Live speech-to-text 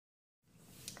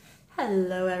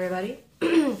Hello everybody.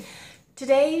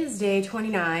 Today is day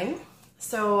 29.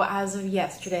 So as of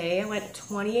yesterday, I went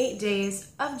 28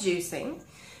 days of juicing,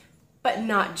 but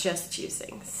not just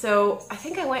juicing. So I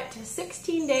think I went to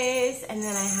 16 days and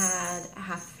then I had a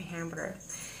half of a hamburger.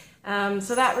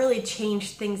 So that really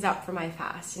changed things up for my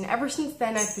fast. And ever since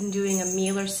then, I've been doing a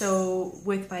meal or so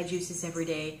with my juices every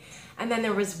day. And then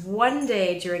there was one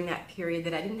day during that period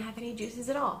that I didn't have any juices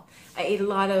at all. I ate a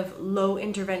lot of low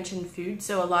intervention food,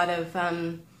 so a lot of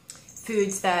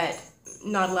foods that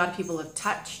not a lot of people have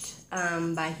touched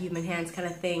by human hands kind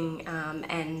of thing,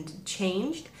 and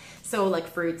changed. So like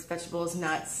fruits, vegetables,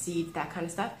 nuts, seeds, that kind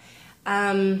of stuff.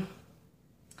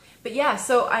 But yeah,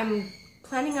 so I'm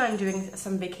planning on doing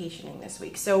some vacationing this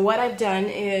week. So what I've done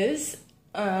is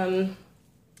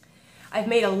I've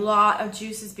made a lot of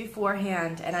juices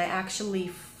beforehand, and I actually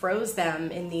froze them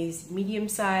in these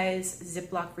medium-sized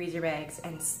Ziploc freezer bags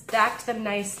and stacked them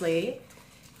nicely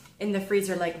in the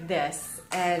freezer like this.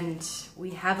 And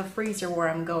we have a freezer where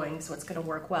I'm going, so it's gonna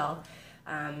work well.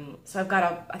 So I've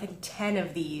got, I think, 10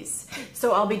 of these.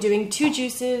 So I'll be doing two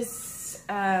juices,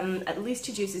 at least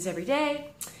two juices every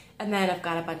day. And then I've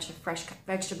got a bunch of fresh cut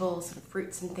vegetables and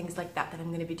fruits and things like that that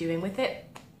I'm gonna be doing with it.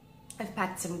 I've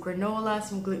packed some granola,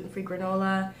 some gluten-free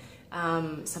granola,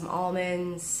 some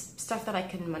almonds, stuff that I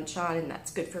can munch on and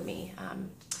that's good for me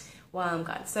while I'm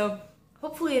gone. So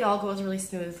hopefully it all goes really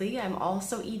smoothly. I'm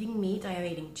also eating meat. I am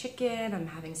eating chicken. I'm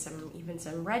having even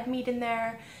some red meat in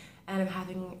there, and I'm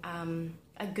having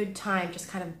a good time just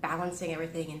kind of balancing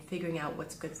everything and figuring out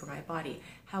what's good for my body.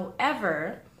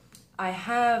 However, I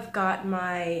have got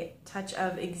my touch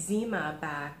of eczema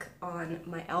back on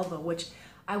my elbow, which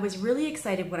I was really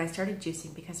excited when I started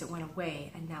juicing because it went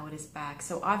away and now it is back.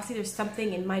 So obviously there's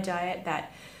something in my diet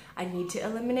that I need to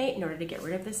eliminate in order to get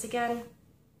rid of this again.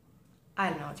 I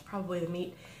don't know, it's probably the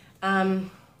meat. I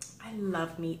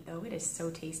love meat though, it is so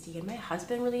tasty, and my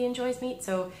husband really enjoys meat,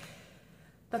 so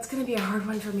that's gonna be a hard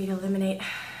one for me to eliminate.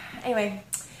 Anyway,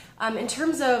 in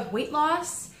terms of weight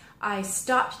loss, I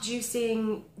stopped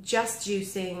juicing, just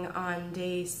juicing on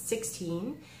day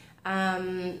 16.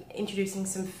 Introducing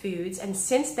some foods, and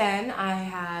since then I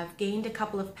have gained a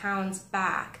couple of pounds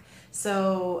back.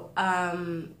 So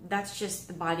that's just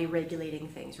the body regulating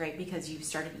things, right? Because you've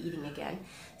started eating again.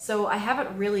 So I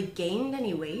haven't really gained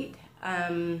any weight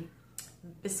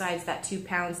besides that 2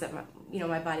 pounds that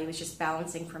my body was just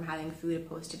balancing from having food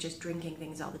opposed to just drinking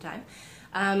things all the time.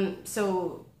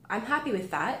 So I'm happy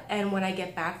with that. And when I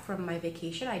get back from my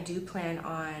vacation, I do plan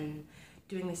on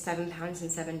doing the 7 pounds in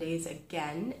 7 days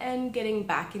again and getting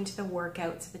back into the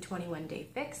workouts of the 21-day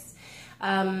fix.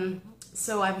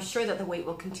 So I'm sure that the weight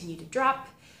will continue to drop,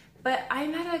 but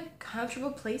I'm at a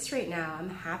comfortable place right now. I'm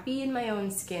happy in my own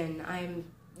skin. I'm,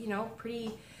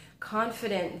 pretty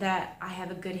confident that I have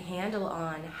a good handle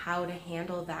on how to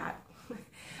handle that.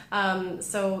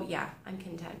 So yeah, I'm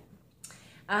content.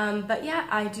 But yeah,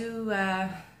 I do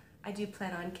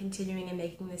plan on continuing and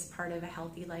making this part of a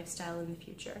healthy lifestyle in the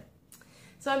future.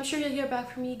 So I'm sure you'll hear back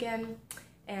from me again,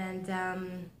 and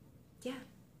yeah,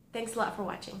 thanks a lot for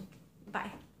watching.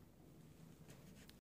 Bye.